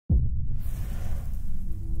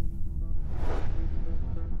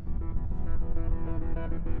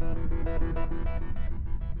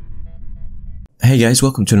Hey guys,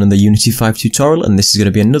 welcome to another Unity 5 tutorial, and this is going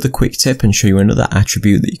to be another quick tip and show you another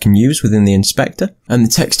attribute that you can use within the inspector. And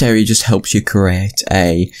the text area just helps you create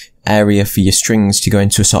a area for your strings to go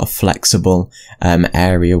into a sort of flexible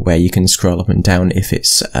area where you can scroll up and down if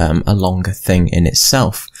it's a longer thing in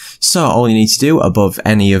itself. So all you need to do above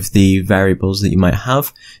any of the variables that you might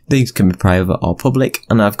have, these can be private or public,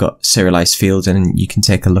 and I've got serialized fields, and you can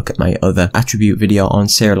take a look at my other attribute video on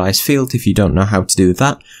serialized field if you don't know how to do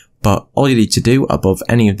that. But all you need to do above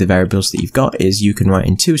any of the variables that you've got is you can write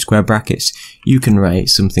in 2 square brackets, you can write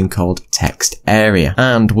something called TextArea.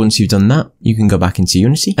 And once you've done that, you can go back into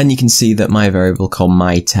Unity and you can see that my variable called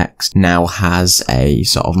myText now has a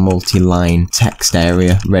sort of multi-line text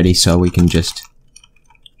area ready, so we can just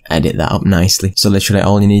edit that up nicely. So literally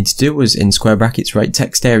all you need to do is in square brackets write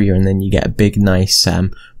text area, and then you get a big nice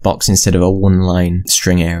box instead of a one-line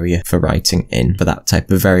string area for writing in for that type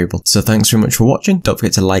of variable. So thanks very much for watching. Don't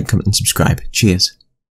forget to like, comment and subscribe. Cheers.